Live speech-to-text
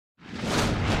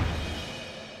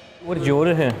What did you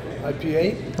order here?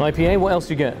 IPA. IPA, what else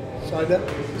do you get? Cider.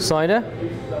 Cider?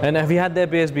 And have you had their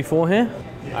beers before here?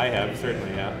 I have,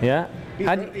 certainly, yeah. Yeah?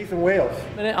 He's from Wales.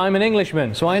 I'm an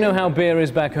Englishman, so I know how beer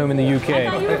is back home in the UK. I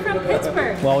thought you were from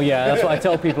Pittsburgh. Well, yeah, that's what I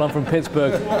tell people. I'm from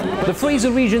Pittsburgh. The Fraser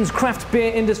Region's craft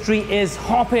beer industry is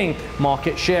hopping.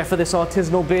 Market share for this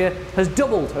artisanal beer has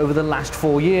doubled over the last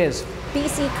 4 years.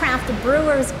 BC Craft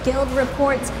Brewers Guild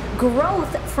reports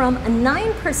growth from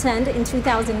 9% in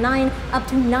 2009 up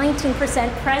to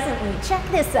 19% presently. Check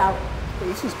this out.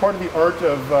 This is part of the art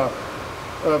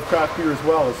of craft beer as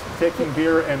well, is taking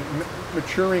beer and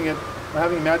maturing it,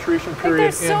 having a maturation period.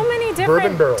 There's so many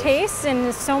different tastes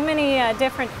and so many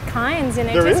different kinds, and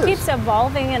it just keeps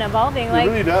evolving and evolving. It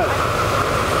really does.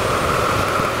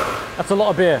 That's a lot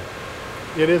of beer.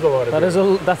 It is a lot of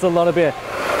beer. That's a lot of beer.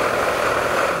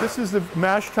 This is the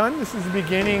mash tun. This is the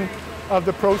beginning of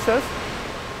the process.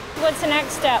 What's the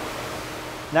next step?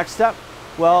 Next step?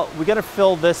 Well, we got to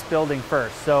fill this building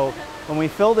first. So when we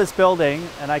fill this building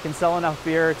and I can sell enough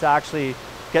beer to actually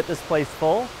get this place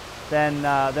full, then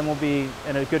we'll be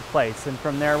in a good place. And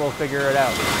from there, we'll figure it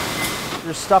out.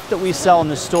 There's stuff that we sell in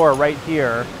the store right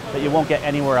here that you won't get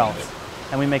anywhere else.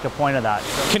 And we make a point of that.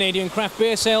 Canadian craft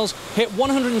beer sales hit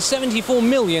 174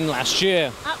 million last year.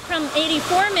 Up from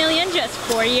 84 million just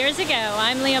 4 years ago.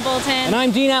 I'm Leah Bolton. And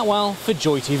I'm Atwal for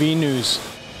Joy TV News.